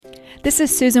This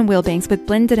is Susan Wilbanks with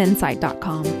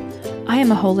blendedinsight.com. I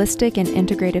am a holistic and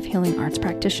integrative healing arts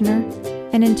practitioner,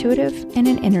 an intuitive, and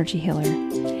an energy healer.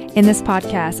 In this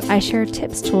podcast, I share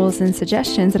tips, tools, and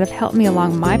suggestions that have helped me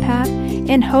along my path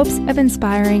in hopes of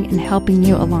inspiring and helping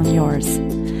you along yours.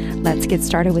 Let's get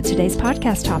started with today's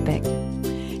podcast topic.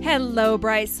 Hello,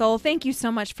 bright soul. Thank you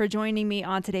so much for joining me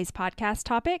on today's podcast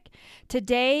topic.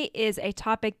 Today is a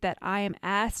topic that I am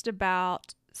asked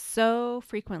about so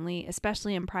frequently,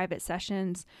 especially in private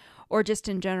sessions or just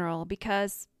in general,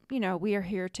 because, we are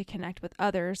here to connect with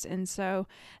others. And so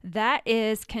that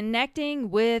is connecting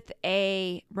with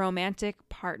a romantic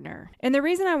partner. And the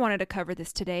reason I wanted to cover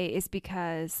this today is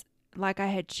because, like I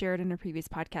had shared in a previous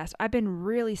podcast, I've been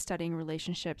really studying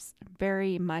relationships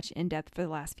very much in depth for the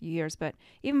last few years. But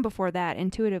even before that,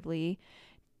 intuitively,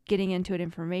 getting into it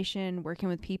information, working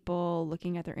with people,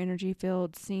 looking at their energy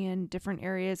field, seeing different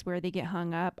areas where they get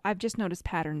hung up. I've just noticed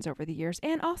patterns over the years,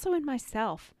 and also in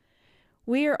myself.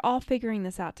 We are all figuring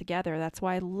this out together. That's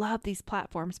why I love these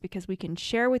platforms, because we can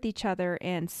share with each other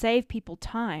and save people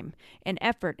time and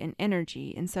effort and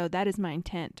energy. And so that is my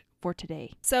intent for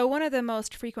today. So one of the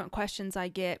most frequent questions I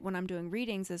get when I'm doing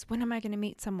readings is, when am I going to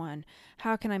meet someone?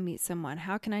 How can I meet someone?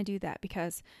 How can I do that?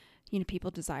 Because, people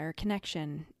desire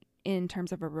connection in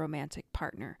terms of a romantic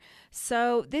partner.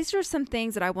 So these are some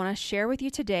things that I want to share with you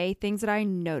today, things that I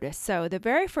noticed. So the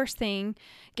very first thing,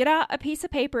 get out a piece of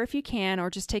paper if you can,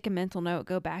 or just take a mental note,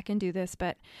 go back and do this.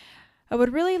 But I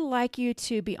would really like you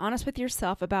to be honest with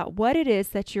yourself about what it is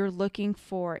that you're looking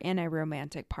for in a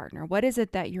romantic partner. What is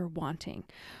it that you're wanting?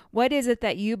 What is it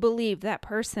that you believe that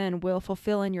person will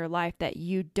fulfill in your life that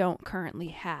you don't currently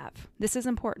have? This is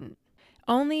important.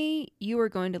 Only you are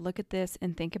going to look at this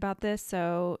and think about this,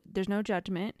 so there's no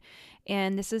judgment.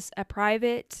 And this is a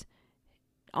private,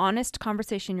 honest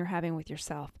conversation you're having with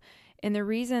yourself. And the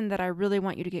reason that I really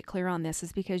want you to get clear on this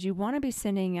is because you want to be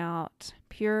sending out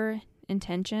pure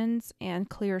intentions and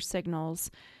clear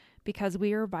signals, because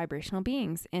we are vibrational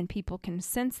beings and people can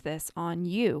sense this on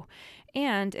you.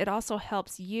 And it also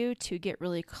helps you to get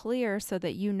really clear so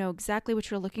that you know exactly what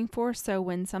you're looking for. So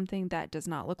when something that does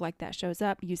not look like that shows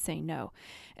up, you say no.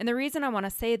 And the reason I want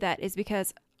to say that is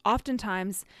because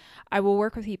oftentimes I will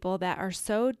work with people that are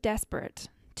so desperate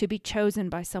to be chosen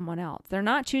by someone else. They're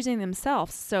not choosing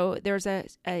themselves. So there's a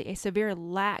severe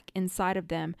lack inside of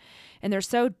them. And they're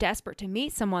so desperate to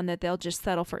meet someone that they'll just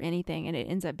settle for anything. And it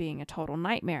ends up being a total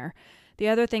nightmare. The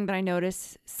other thing that I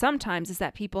notice sometimes is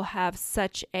that people have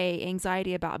such a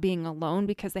anxiety about being alone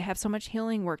because they have so much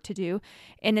healing work to do.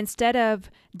 And instead of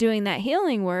doing that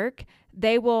healing work,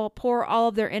 they will pour all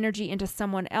of their energy into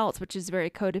someone else, which is very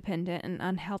codependent and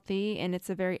unhealthy. And it's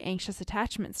a very anxious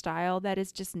attachment style that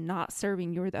is just not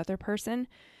serving you or the other person.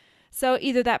 So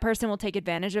either that person will take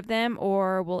advantage of them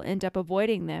or will end up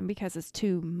avoiding them because it's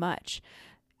too much.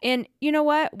 And you know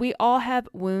what? We all have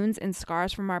wounds and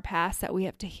scars from our past that we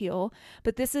have to heal.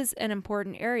 But this is an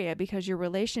important area because your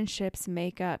relationships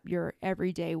make up your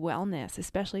everyday wellness,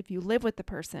 especially if you live with the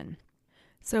person.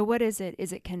 So what is it?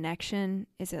 Is it connection?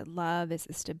 Is it love? Is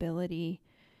it stability?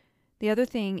 The other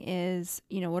thing is,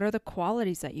 what are the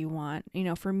qualities that you want?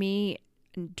 For me,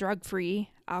 drug-free,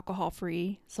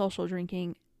 alcohol-free, social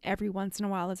drinking every once in a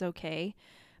while is okay.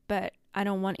 But I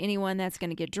don't want anyone that's going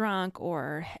to get drunk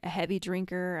or a heavy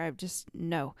drinker.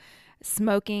 No.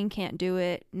 Smoking, can't do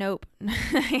it. Nope.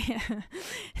 It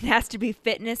has to be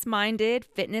fitness-minded,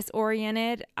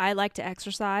 fitness-oriented. I like to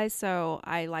exercise, so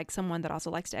I like someone that also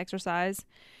likes to exercise.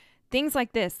 Things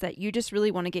like this that you just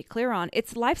really want to get clear on.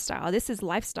 It's lifestyle. This is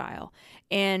lifestyle.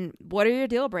 And what are your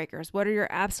deal breakers? What are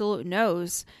your absolute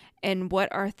no's? And what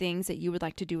are things that you would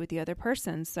like to do with the other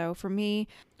person? So for me,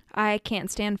 I can't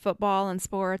stand football and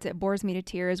sports. It bores me to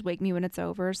tears, wake me when it's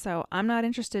over. So I'm not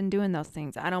interested in doing those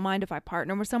things. I don't mind if I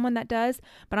partner with someone that does,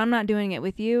 but I'm not doing it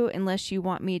with you unless you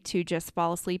want me to just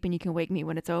fall asleep and you can wake me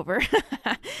when it's over.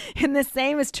 And the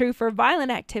same is true for violent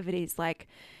activities. Like,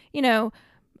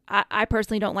 I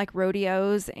personally don't like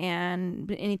rodeos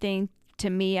and anything. To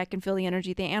me, I can feel the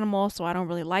energy of the animal, so I don't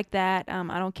really like that.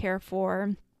 I don't care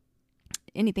for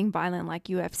anything violent like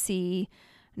UFC.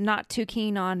 Not too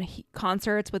keen on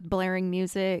concerts with blaring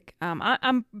music.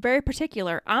 I'm very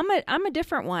particular. I'm a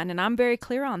different one, and I'm very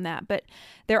clear on that. But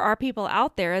there are people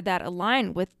out there that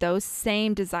align with those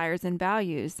same desires and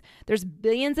values. There's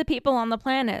billions of people on the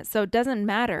planet, so it doesn't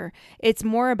matter. It's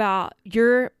more about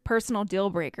your personal deal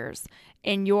breakers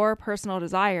and your personal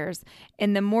desires.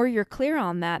 And the more you're clear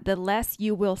on that, the less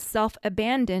you will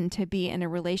self-abandon to be in a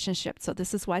relationship. So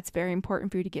this is why it's very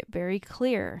important for you to get very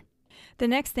clear. The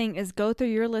next thing is go through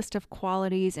your list of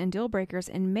qualities and deal breakers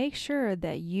and make sure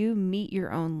that you meet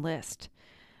your own list.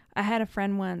 I had a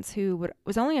friend once who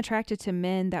was only attracted to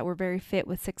men that were very fit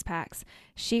with six packs.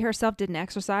 She herself didn't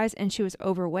exercise and she was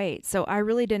overweight. So I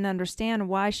really didn't understand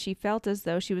why she felt as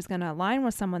though she was going to align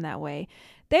with someone that way.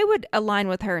 They would align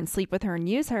with her and sleep with her and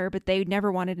use her, but they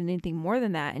never wanted anything more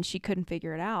than that, and she couldn't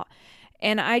figure it out.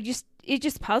 And it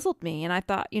just puzzled me. And I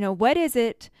thought, what is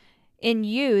it in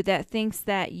you that thinks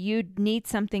that you need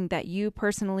something that you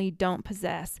personally don't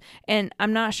possess? And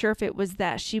I'm not sure if it was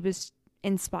that she was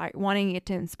wanting it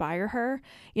to inspire her.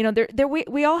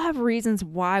 We all have reasons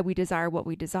why we desire what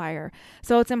we desire.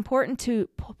 So it's important to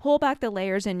pull back the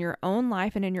layers in your own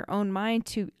life and in your own mind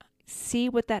to see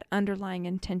what that underlying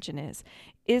intention is.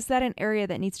 Is that an area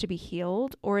that needs to be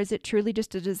healed, or is it truly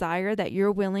just a desire that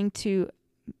you're willing to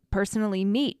personally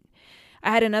meet? I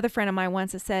had another friend of mine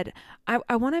once that said,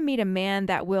 I want to meet a man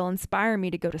that will inspire me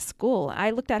to go to school.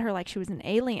 I looked at her like she was an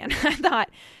alien. I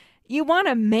thought, you want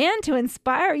a man to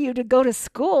inspire you to go to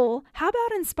school? How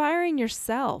about inspiring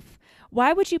yourself?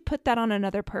 Why would you put that on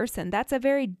another person? That's a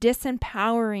very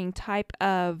disempowering type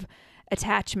of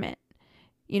attachment.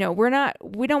 We don't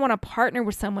want to partner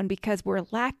with someone because we're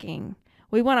lacking.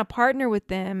 We want to partner with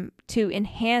them to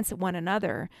enhance one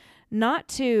another, not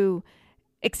to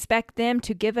expect them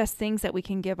to give us things that we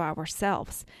can give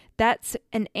ourselves. That's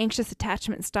an anxious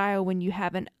attachment style when you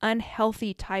have an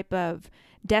unhealthy type of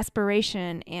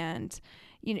desperation, and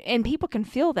people can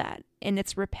feel that, and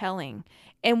it's repelling.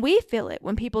 And we feel it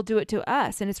when people do it to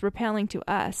us, and it's repelling to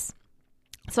us.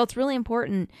 So it's really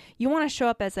important. You want to show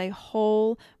up as a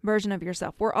whole version of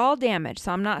yourself. We're all damaged.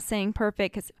 So I'm not saying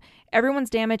perfect, because everyone's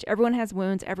damaged. Everyone has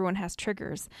wounds. Everyone has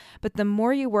triggers. But the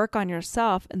more you work on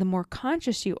yourself and the more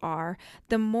conscious you are,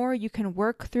 the more you can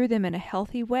work through them in a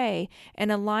healthy way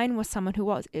and align with someone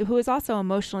who is also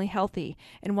emotionally healthy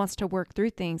and wants to work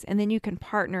through things. And then you can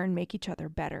partner and make each other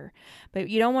better. But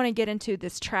you don't want to get into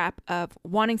this trap of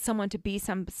wanting someone to be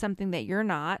something that you're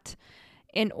not,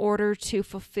 in order to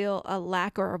fulfill a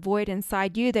lack or a void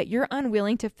inside you that you're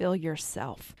unwilling to fill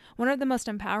yourself. One of the most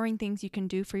empowering things you can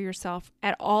do for yourself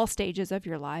at all stages of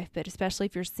your life, but especially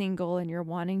if you're single and you're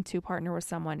wanting to partner with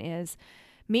someone, is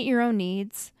meet your own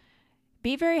needs.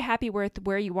 Be very happy with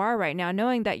where you are right now,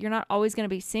 knowing that you're not always going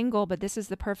to be single, but this is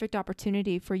the perfect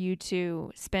opportunity for you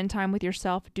to spend time with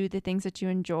yourself, do the things that you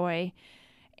enjoy,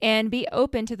 and be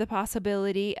open to the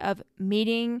possibility of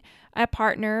meeting a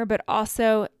partner, but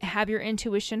also have your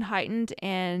intuition heightened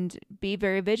and be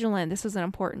very vigilant. This is an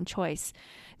important choice.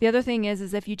 The other thing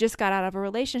is if you just got out of a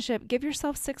relationship, give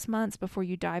yourself 6 months before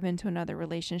you dive into another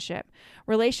relationship.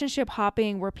 Relationship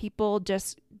hopping, where people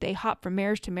they hop from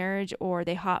marriage to marriage, or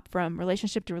they hop from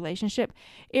relationship to relationship,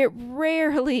 it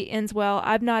rarely ends well.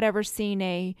 I've not ever seen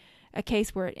a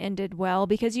case where it ended well,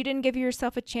 because you didn't give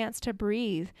yourself a chance to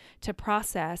breathe, to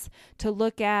process, to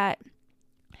look at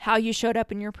how you showed up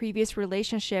in your previous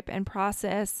relationship and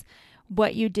process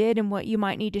what you did and what you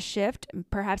might need to shift.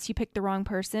 Perhaps you picked the wrong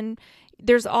person.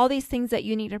 There's all these things that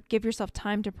you need to give yourself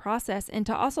time to process, and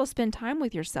to also spend time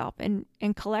with yourself and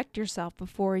collect yourself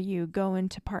before you go in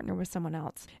to partner with someone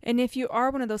else. And if you are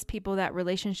one of those people that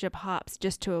relationship hops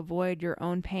just to avoid your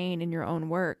own pain and your own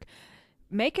work,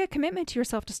 make a commitment to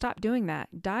yourself to stop doing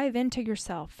that. Dive into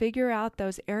yourself. Figure out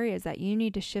those areas that you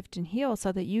need to shift and heal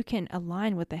so that you can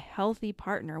align with a healthy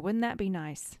partner. Wouldn't that be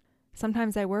nice?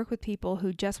 Sometimes I work with people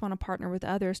who just want to partner with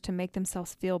others to make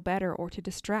themselves feel better, or to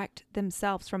distract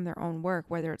themselves from their own work,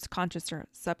 whether it's conscious or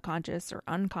subconscious or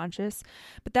unconscious.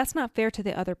 But that's not fair to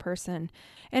the other person.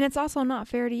 And it's also not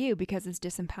fair to you, because it's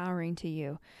disempowering to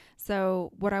you.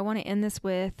 So what I want to end this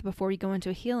with before we go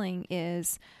into healing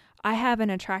is, I have an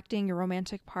Attracting Your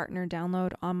Romantic Partner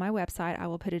download on my website. I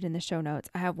will put it in the show notes.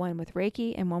 I have one with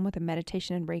Reiki and one with a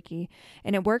meditation in Reiki,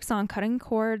 and it works on cutting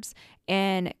cords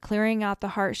and clearing out the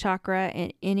heart chakra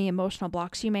and any emotional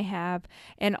blocks you may have,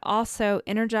 and also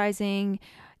energizing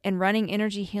and running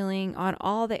energy healing on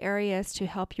all the areas to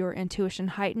help your intuition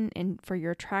heighten and for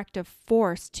your attractive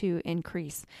force to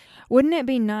increase. Wouldn't it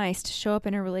be nice to show up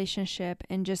in a relationship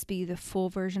and just be the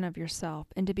full version of yourself,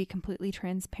 and to be completely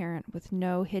transparent with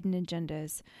no hidden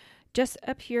agendas? Just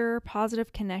a pure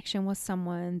positive connection with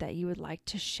someone that you would like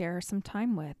to share some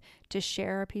time with, to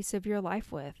share a piece of your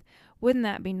life with. Wouldn't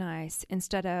that be nice?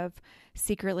 Instead of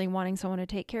secretly wanting someone to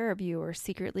take care of you, or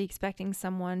secretly expecting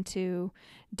someone to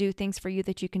do things for you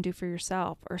that you can do for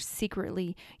yourself, or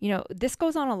secretly, this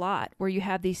goes on a lot, where you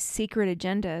have these secret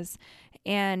agendas,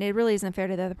 and it really isn't fair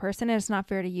to the other person, and it's not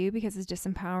fair to you, because it's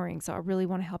disempowering. So I really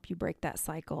want to help you break that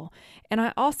cycle. And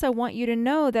I also want you to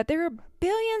know that there are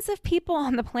billions of people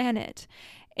on the planet,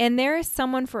 and there is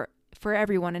someone for for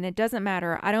everyone, and it doesn't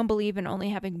matter. I don't believe in only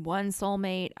having one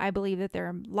soulmate. I believe that there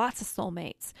are lots of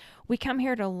soulmates. We come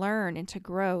here to learn and to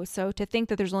grow. So to think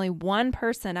that there's only one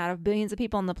person out of billions of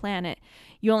people on the planet,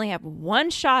 you only have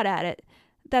one shot at it,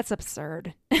 that's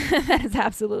absurd. That is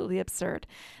absolutely absurd.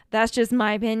 That's just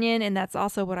my opinion, and that's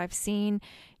also what I've seen.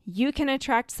 You can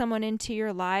attract someone into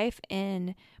your life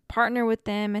and partner with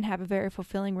them and have a very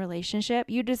fulfilling relationship.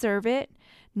 You deserve it.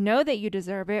 Know that you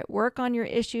deserve it. Work on your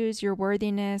issues, your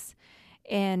worthiness,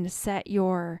 and set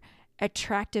your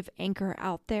attractive anchor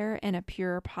out there in a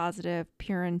pure, positive,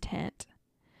 pure intent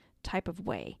type of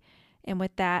way. And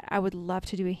with that, I would love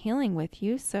to do a healing with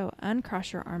you. So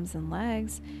uncross your arms and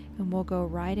legs, and we'll go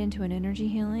right into an energy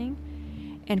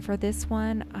healing. And for this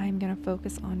one, I'm going to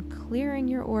focus on clearing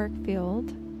your auric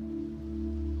field.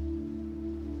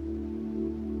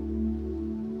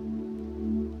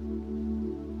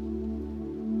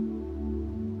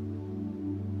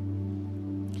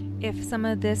 If some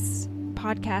of this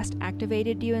podcast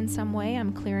activated you in some way,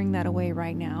 I'm clearing that away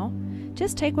right now.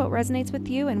 Just take what resonates with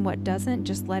you, and what doesn't,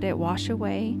 just let it wash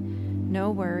away.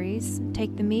 No worries.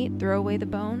 Take the meat, throw away the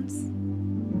bones.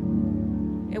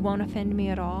 It won't offend me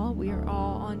at all. We are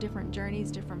all on different journeys,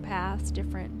 different paths,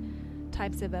 different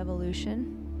types of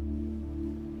evolution.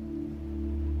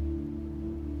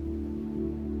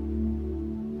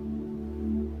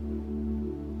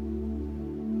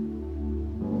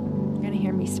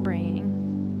 Me spraying.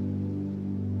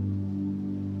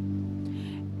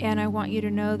 And I want you to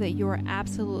know that you are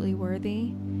absolutely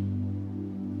worthy.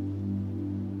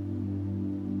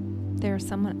 There's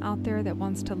someone out there that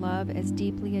wants to love as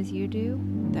deeply as you do,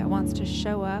 that wants to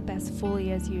show up as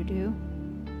fully as you do.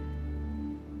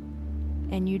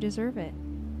 And you deserve it.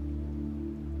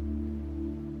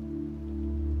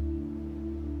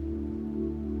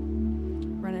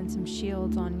 Running some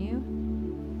shields on you.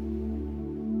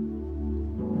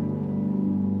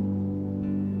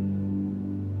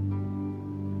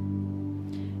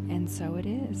 And so it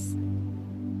is.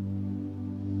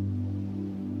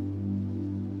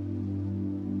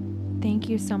 Thank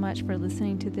you so much for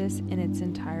listening to this in its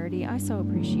entirety. I so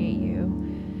appreciate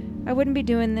you. I wouldn't be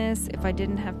doing this if I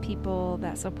didn't have people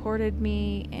that supported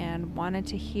me and wanted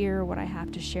to hear what I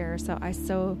have to share. So I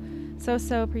so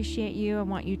appreciate you. I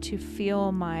want you to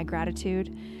feel my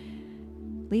gratitude.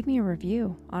 Leave me a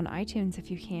review on iTunes if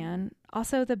you can.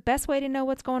 Also, the best way to know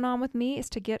what's going on with me is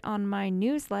to get on my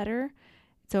newsletter.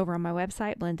 It's over on my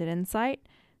website, Blended Insight.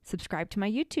 Subscribe to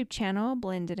my YouTube channel,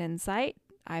 Blended Insight.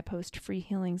 I post free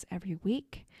healings every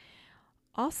week.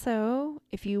 Also,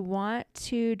 if you want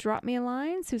to drop me a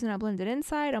line, Susan at Blended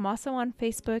Insight. I'm also on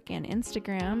Facebook and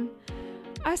Instagram.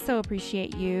 I so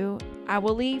appreciate you. I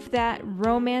will leave that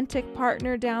romantic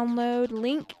partner download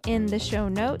link in the show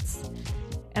notes.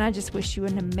 And I just wish you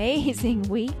an amazing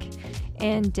week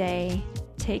and day.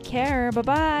 Take care.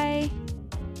 Bye-bye.